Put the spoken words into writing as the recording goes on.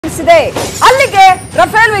ಬೀಸಿದೆ. ಅಲ್ಲಿಗೆ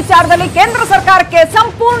ರಫೇಲ್ ವಿಚಾರದಲ್ಲಿ ಕೇಂದ್ರ ಸರ್ಕಾರಕ್ಕೆ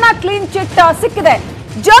ಸಂಪೂರ್ಣ ಕ್ಲೀನ್ ಚಿಟ್ ಸಿಕ್ಕಿದೆ.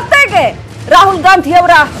 ಜೊತೆಗೆ ರಾಹುಲ್ ಗಾಂಧಿ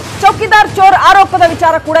ಅವರ ಚೌಕಿದಾರ್ ಚೋರ್ ಆರೋಪದ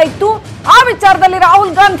ವಿಚಾರ ಕೂಡ ಇತ್ತು. ಆ ವಿಚಾರದಲ್ಲಿ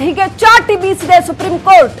ರಾಹುಲ್ ಗಾಂಧಿಗೆ ಚಾಟಿ ಬೀಸಿದೆ ಸುಪ್ರೀಂ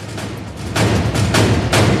ಕೋರ್ಟ್.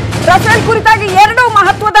 ರಫೇಲ್ ಕುರಿತಾಗಿ 2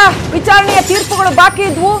 ಮಹತ್ವದ ವಿಚಾರಣೆಯ ತೀರ್ಪುಗಳು ಬಾಕಿ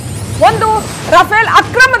ಇದ್ವು. ಒಂದು ರಫೇಲ್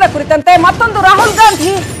ಅಕ್ರಮದ ಕುರಿತಂತೆ, ಮತ್ತೊಂದು ರಾಹುಲ್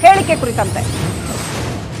ಗಾಂಧಿ ಹೇಳಿಕೆ ಕುರಿತಂತೆ.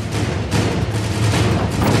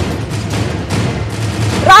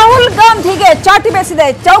 ರಾಹುಲ್ ಗಾಂಧಿಗೆ ಚಾಟಿ ಬೇಸಿದೆ.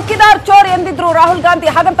 ಚೌಕಿದಾರ್ ಚೋರ್ ಎಂದಿದ್ರು ರಾಹುಲ್ ಗಾಂಧಿ,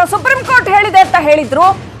 ಹಾಗಂತ ಸುಪ್ರೀಂ ಕೋರ್ಟ್ ಹೇಳಿದೆ ಅಂತ ಹೇಳಿದ್ರು.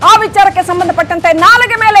 ಆ ವಿಚಾರಕ್ಕೆ ಸಂಬಂಧಪಟ್ಟಂತೆ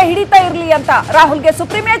ನಾಲಿಗೆ ಮೇಲೆ ಹಿಡಿತಾ ಇರಲಿ ಅಂತ ರಾಹುಲ್ಗೆ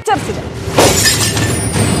ಸುಪ್ರೀಂ ಎಚ್ಚರಿಸಿದೆ.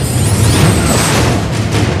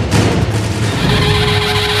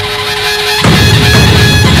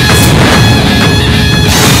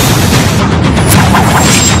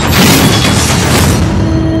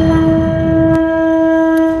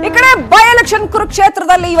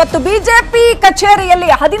 ಕುರುಕ್ಷೇತ್ರದಲ್ಲಿ ಇವತ್ತು ಬಿಜೆಪಿ ಕಚೇರಿಯಲ್ಲಿ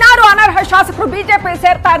 16 ಅನರ್ಹ ಶಾಸಕರು ಬಿಜೆಪಿ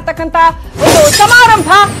ಸೇರ್ತಾ ಇರ್ತಕ್ಕಂತ ಒಂದು ಸಮಾರಂಭ.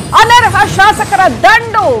 ಅನರ್ಹ ಶಾಸಕರ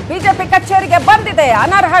ದಂಡು ಬಿಜೆಪಿ ಕಚೇರಿಗೆ ಬಂದಿದೆ.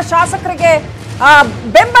 ಅನರ್ಹ ಶಾಸಕರಿಗೆ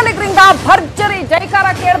ಬೆಂಬಲಿಗರಿಂದ ಭರ್ಜರಿ ಜೈಕಾರ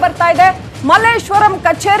ಕೇಳಿ ಬರ್ತಾ ಇದೆ. ಮಲ್ಲೇಶ್ವರಂ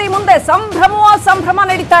ಕಚೇರಿ ಮುಂದೆ ಸಂಭ್ರಮ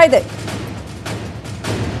ನಡೀತಾ ಇದೆ.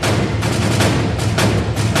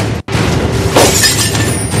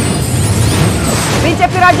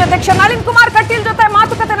 ಬಿಜೆಪಿ ರಾಜ್ಯಾಧ್ಯಕ್ಷ ನಳಿನ್ ಕುಮಾರ್ ಕಟೀಲ್ ಜೊತೆ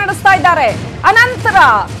ಮಾತುಕತೆ ನಡೆಸ್ತಾ ಇದ್ದಾರೆ. ಅನಂತರ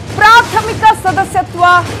ಪ್ರಾಥಮಿಕ ಸದಸ್ಯತ್ವ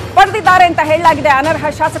ಪಡೆದಿದ್ದಾರೆ ಅಂತ ಹೇಳಲಾಗಿದೆ. ಅನರ್ಹ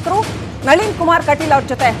ಶಾಸಕರು ನಳಿನ್ ಕುಮಾರ್ ಕಟೀಲ್ ಅವ್ರ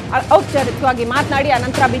ಜೊತೆ ಔಪಚಾರಿಕವಾಗಿ ಮಾತನಾಡಿ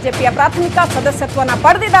ಅನಂತರ ಬಿಜೆಪಿಯ ಪ್ರಾಥಮಿಕ ಸದಸ್ಯತ್ವನ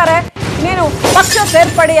ಪಡೆದಿದ್ದಾರೆ. ಇನ್ನೇನು ಪಕ್ಷ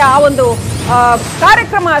ಸೇರ್ಪಡೆಯ ಆ ಒಂದು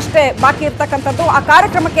ಕಾರ್ಯಕ್ರಮ ಅಷ್ಟೇ ಬಾಕಿ ಇರ್ತಕ್ಕಂಥದ್ದು. ಆ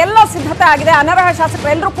ಕಾರ್ಯಕ್ರಮಕ್ಕೆ ಎಲ್ಲ ಸಿದ್ಧತೆ ಆಗಿದೆ. ಅನರ್ಹ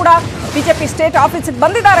ಶಾಸಕರೆಲ್ಲರೂ ಕೂಡ ಬಿಜೆಪಿ ಸ್ಟೇಟ್ ಆಫೀಸಿಗೆ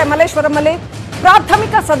ಬಂದಿದ್ದಾರೆ. ಮಲ್ಲೇಶ್ವರಂನಲ್ಲಿ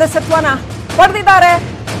ಪ್ರಾಥಮಿಕ ಸದಸ್ಯತ್ವನ ಪಡೆದಿದ್ದಾರೆ.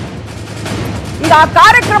 ಈಗ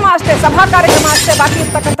ಕಾರ್ಯಕ್ರಮ ಅಷ್ಟೇ, ಸಭಾ ಕಾರ್ಯಕ್ರಮ ಅಷ್ಟೇ ಬಾಕಿ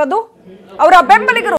ಇರ್ತಕ್ಕಂಥದ್ದು. ಅವರ ಬೆಂಬಲಿಗರು